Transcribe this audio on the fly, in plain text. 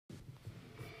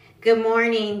Good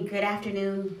morning, good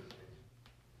afternoon,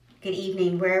 good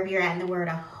evening, wherever you're at in the world.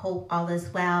 I hope all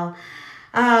is well.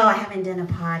 Oh, I haven't done a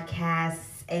podcast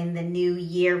in the new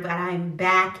year, but I'm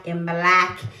back in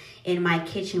black in my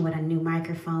kitchen with a new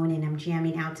microphone, and I'm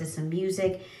jamming out to some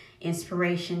music,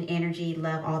 inspiration, energy,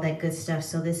 love, all that good stuff.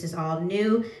 So this is all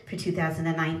new for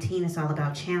 2019. It's all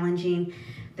about challenging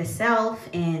the self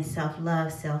and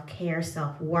self-love, self-care,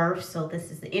 self-worth. So this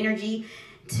is the energy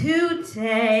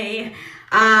today.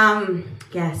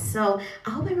 Yes, so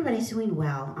I hope everybody's doing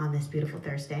well on this beautiful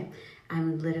Thursday.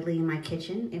 I'm literally in my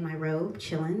kitchen, in my robe,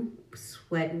 chilling,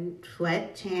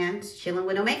 sweatpants, chilling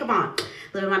with no makeup on,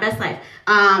 living my best life.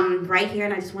 Right here,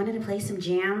 and I just wanted to play some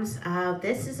jams.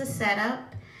 This is a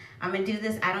setup. I'm gonna do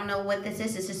this. I don't know what this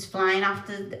is. It's just flying off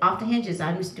the hinges.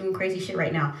 I'm just doing crazy shit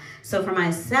right now. So for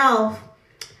myself,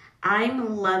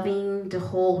 I'm loving the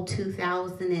whole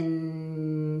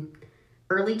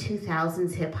early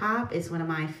 2000s hip hop. Is one of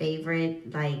my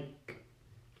favorite, like,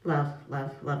 love.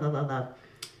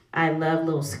 I love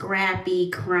Lil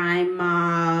Scrappy, Crime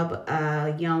Mob,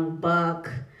 Young Buck,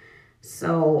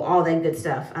 so all that good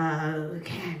stuff.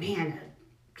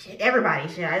 Everybody, I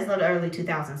just love the early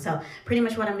 2000s. So pretty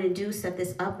much what I'm going to do, set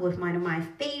this up with one of my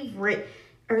favorite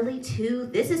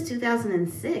this is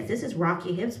 2006. This is Rock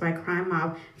Your Hips by Crime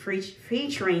Mob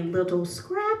featuring Lil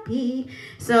Scrappy.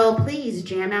 So please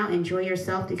jam out, enjoy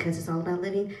yourself, because it's all about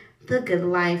living the good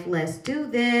life. Let's do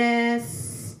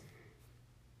this.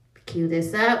 Cue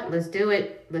this up. Let's do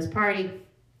it. Let's party.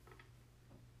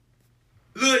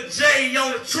 Lil J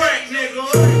on the track,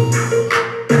 nigga.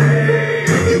 Hey,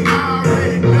 you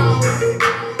already know.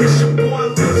 It's your boy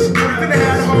Lil Scrappy. Finna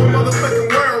have the whole motherfucking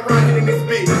world rocking in this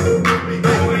bitch.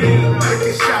 Make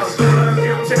it shout.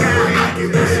 Check out how I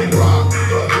get this. She rock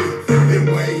her hips, then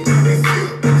wave and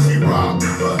sip. She rock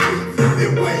her hips,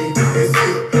 then wave and sip.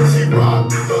 She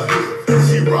rock her hips,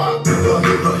 she rock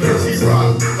her hips, she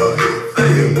rock her hips,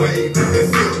 then wave and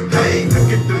sip. Hey,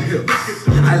 look at the hips.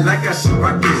 I like how she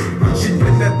rock it. She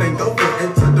bend that thing over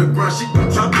into the ground. She gon'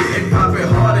 drop it and pop it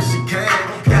hard as she can.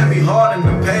 Got me hard in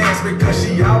the past because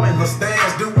she out in her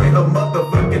stance doing a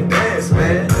motherfucking dance,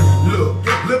 man.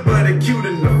 Look buddy cute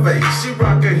in the face. She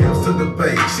rock her hips to the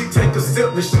bass. She take a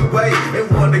sip and she wait and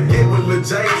wanna get with Lil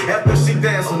J after she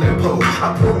dance on that pole.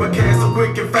 I pour my can so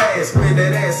quick and fast, spin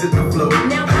that ass in the flow.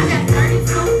 Now I got 32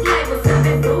 flavors of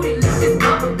that booty, licious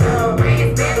bubble gum,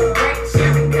 raspberry, grape,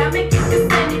 cherry, come and get this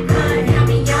sunny blood. Have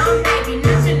me young baby,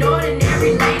 not your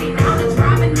ordinary lady. Now the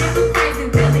driving nigga crazy,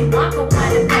 Willy Wonka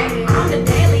wanna baby. On the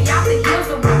daily, off the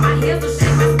hills, around my heels, will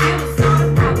shake my skills. On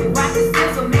the poppy, watch the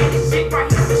sizzle, man, this shit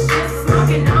right here for shizzle.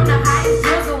 Smoking on the highest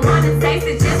drizzle, wanna taste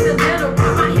it just a little.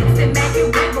 Rock my hips and make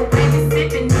it wiggle, wavy,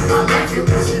 sipping, I like it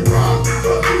when she rock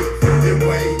her hips, then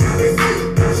wave and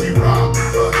sip. She rock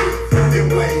her hips, then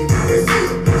wave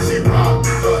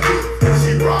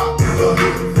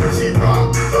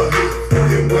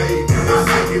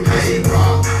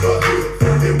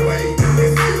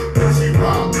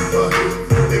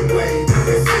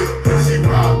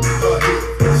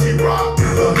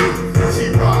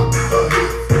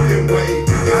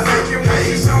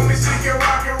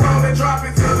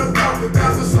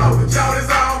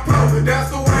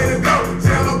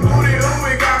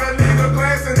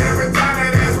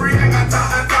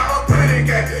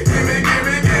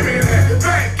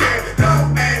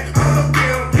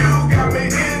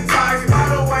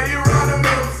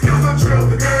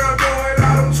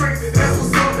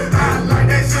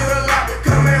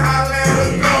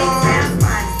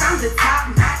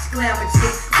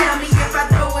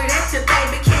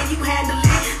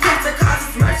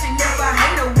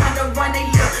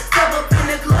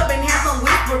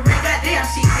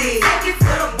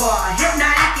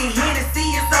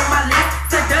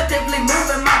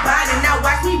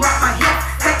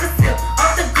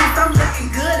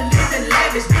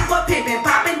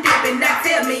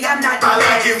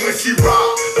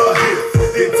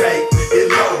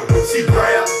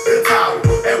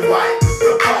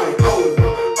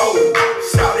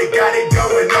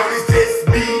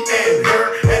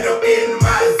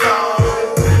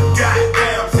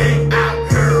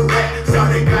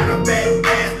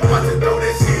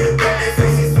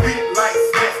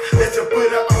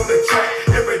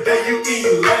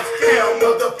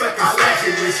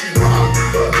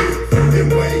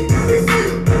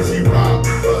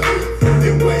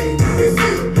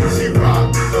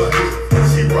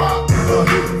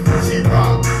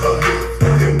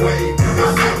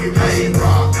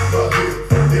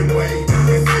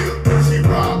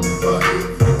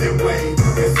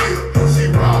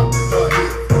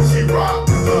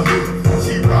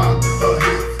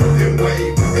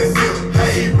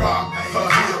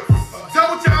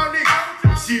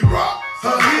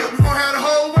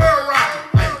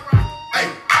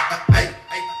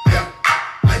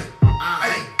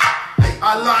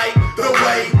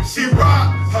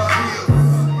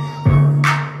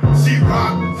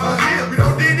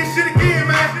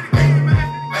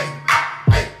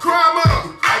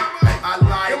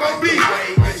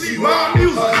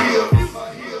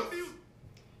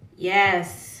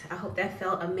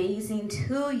amazing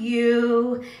to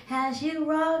you as you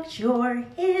rocked your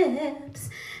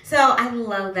hips. So I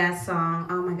love that song.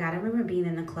 Oh my God, I remember being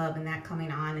in the club and that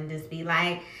coming on and just be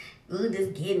like, ooh,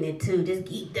 just getting it too, just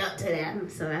geeked up to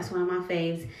that. So that's one of my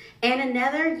faves. And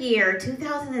another year,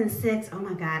 2006, oh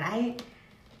my God,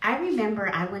 I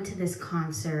remember I went to this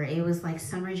concert. It was like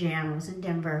Summer Jam. It was in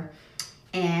Denver.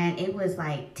 And it was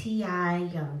like T.I.,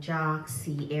 Young Jock,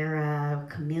 Sierra,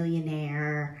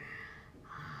 Chamillionaire.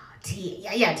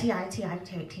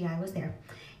 T.I. was there.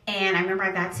 And I remember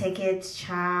I got tickets.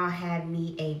 Child had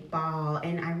me a ball.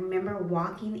 And I remember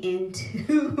walking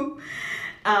into,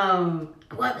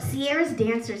 Sierra's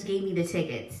dancers gave me the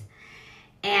tickets.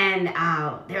 And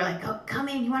they're like, come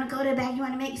in, you want to go to the back? You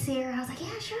want to make Sierra? I was like,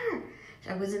 yeah, sure.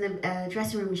 I was in the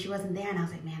dressing room and she wasn't there. And I was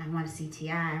like, man, I want to see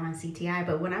T.I.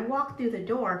 But when I walked through the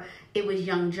door, it was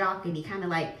Young Jock. And he kind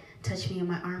of like touched me on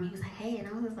my arm. He was like, hey. And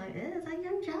I was just like, is that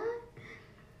Young Jock?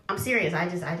 I'm serious. I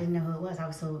didn't know who it was. I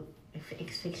was so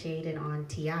asphyxiated on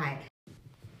T.I.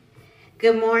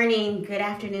 Good morning, good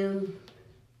afternoon,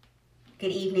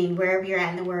 good evening, wherever you're at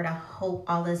in the world. I hope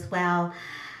all is well.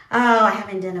 Oh, I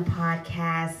haven't done a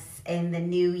podcast in the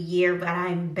new year, but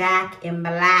I'm back in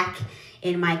black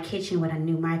in my kitchen with a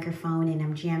new microphone, and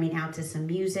I'm jamming out to some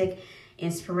music,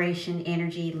 inspiration,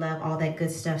 energy, love, all that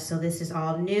good stuff. So this is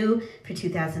all new for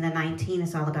 2019.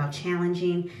 It's all about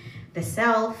challenging the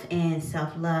self and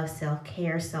self-love,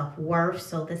 self-care, self-worth.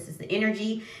 So this is the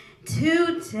energy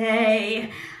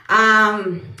today.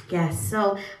 Yes,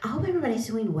 so I hope everybody's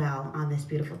doing well on this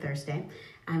beautiful Thursday.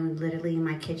 I'm literally in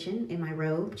my kitchen, in my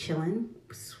robe, chilling,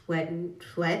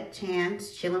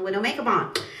 sweatpants, chilling with no makeup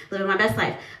on, living my best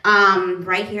life.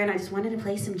 Right here, and I just wanted to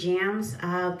play some jams.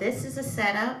 This is a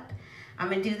setup. I'm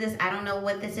gonna do this. I don't know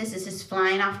what this is. It's just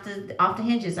flying off the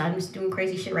hinges. I'm just doing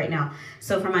crazy shit right now.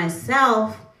 So for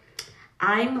myself,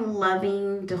 I'm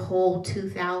loving the whole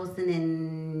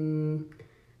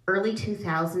early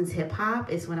 2000s hip hop.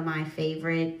 It's one of my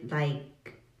favorite,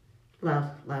 like,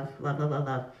 love.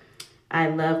 I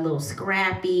love Lil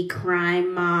Scrappy,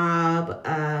 Crime Mob,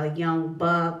 Young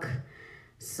Buck,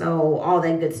 so all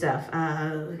that good stuff.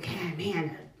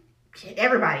 Everybody.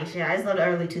 I just love the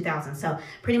early 2000s. So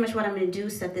pretty much what I'm going to do,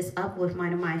 set this up with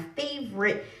one of my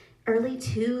favorite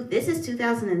this is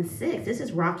 2006. This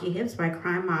is Rock Your Hips by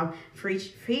Crime Mob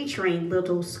featuring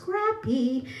Little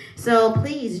Scrappy. So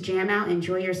please jam out,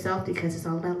 enjoy yourself, because it's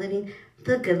all about living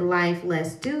the good life.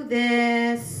 Let's do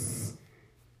this.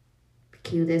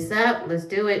 Cue this up. Let's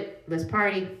do it. Let's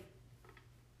party.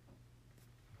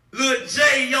 Lil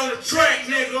J on the track,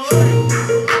 nigga.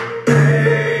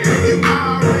 Hey, you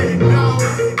already know.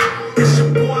 It's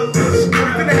your boy Lil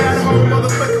Scrappy. Finna have the whole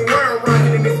motherfucking world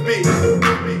rocking in this bitch.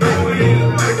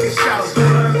 Make it shout.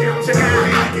 Check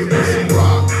out how you do. She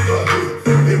rock her hips,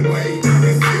 then wave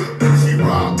and zip. She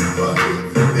rock her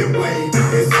hips, then wave and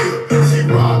zip. She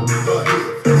rock her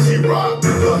hips, she rock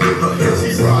her hips,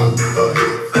 she rock her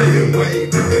hips, then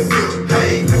wave and zip.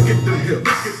 Hey, look at the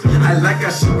hips. I like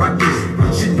how she rock it.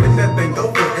 She put that thing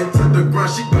over into the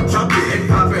ground. She gon' drop it and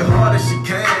pop it hard as she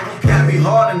can. Got me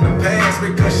hard in the past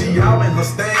because she out in her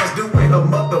stance doing her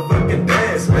motherfucking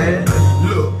dance, man.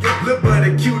 Look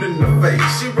buddy cute in the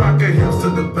face. She rock her hips to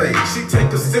the bass. She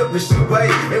take a sip and she wait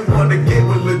and wanna get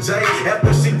with Lil J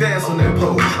after she dance on that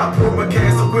pole. I pour my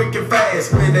can so quick and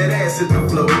fast, spin that ass in the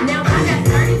floor. Now I got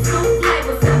 32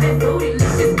 flavors of that booty,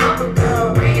 licious bubble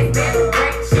gum, raspberry,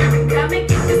 grape, cherry, come and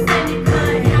get the sunny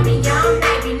blood. Have me young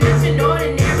baby, not your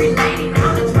ordinary lady.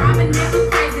 Now the driving nigga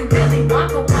crazy, Willy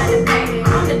Wonka wanna baby.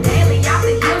 On the daily, off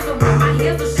the heels, around my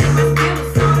heels, will shake my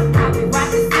skills. On the private,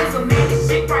 watch the sizzle, man,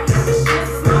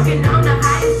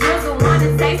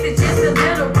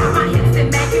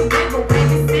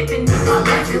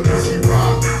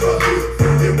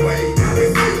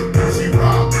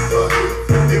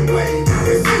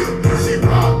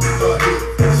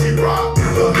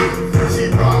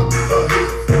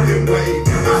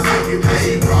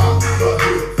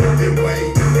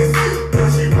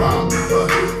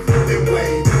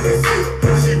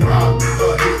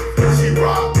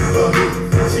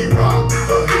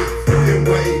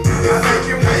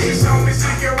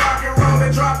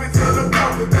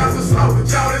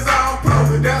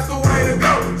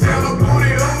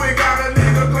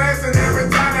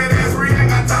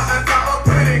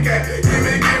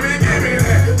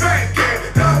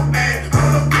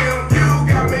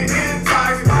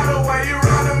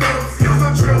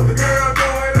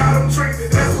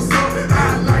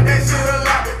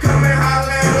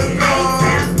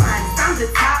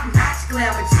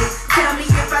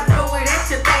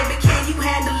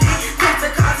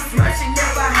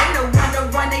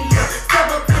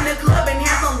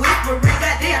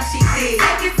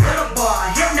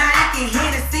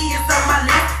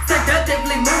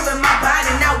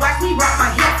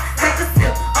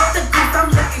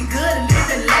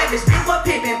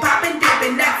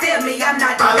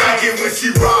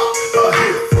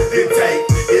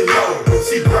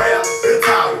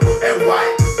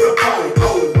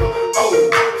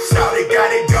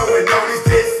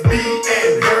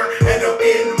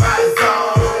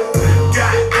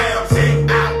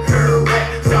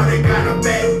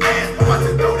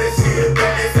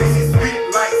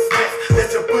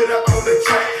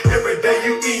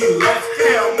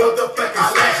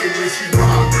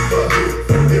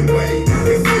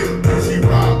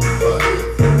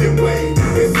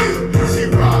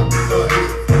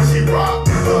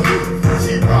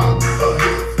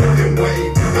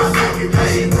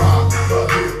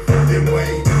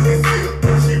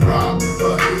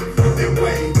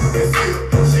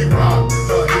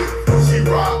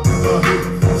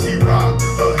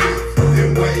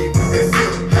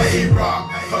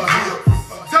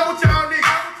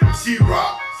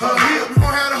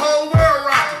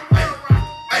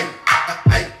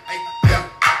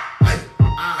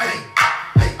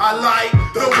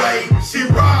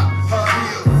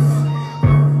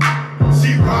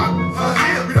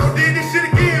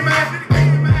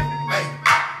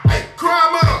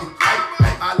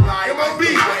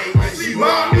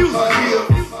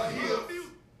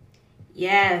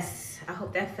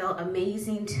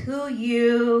 gazing to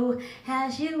you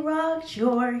as you rocked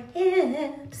your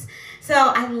hips. So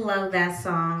I love that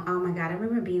song. Oh my God, I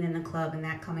remember being in the club and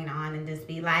that coming on and just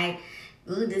be like,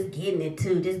 ooh, just getting it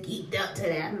too, just geeked up to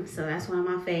that. So that's one of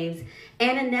my faves.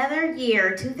 And another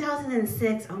year,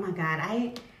 2006, oh my God,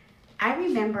 I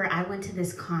remember I went to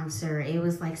this concert. It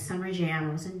was like Summer Jam.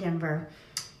 It was in Denver.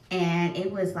 And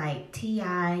it was like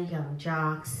T.I., Young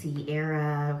Jock,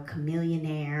 Sierra,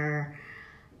 Chameleonaire.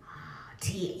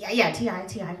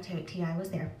 T.I. was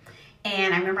there.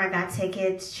 And I remember I got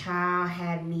tickets. Child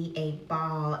had me a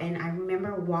ball. And I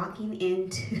remember walking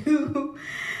into,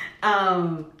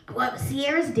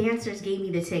 Sierra's dancers gave me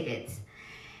the tickets.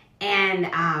 And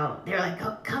they were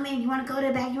like, come in, you want to go to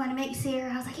the back? You want to meet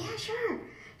Sierra? I was like, yeah, sure.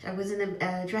 I was in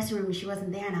the dressing room and she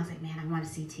wasn't there. And I was like, man, I want to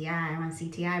see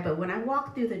T.I. But when I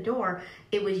walked through the door,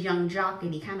 it was Young Jock.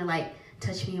 And he kind of like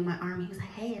touched me on my arm. He was like,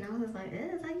 hey. And I was like,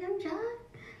 is that Young Jock?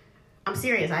 I'm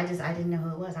serious. I didn't know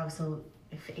who it was. I was so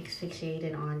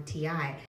asphyxiated on T.I.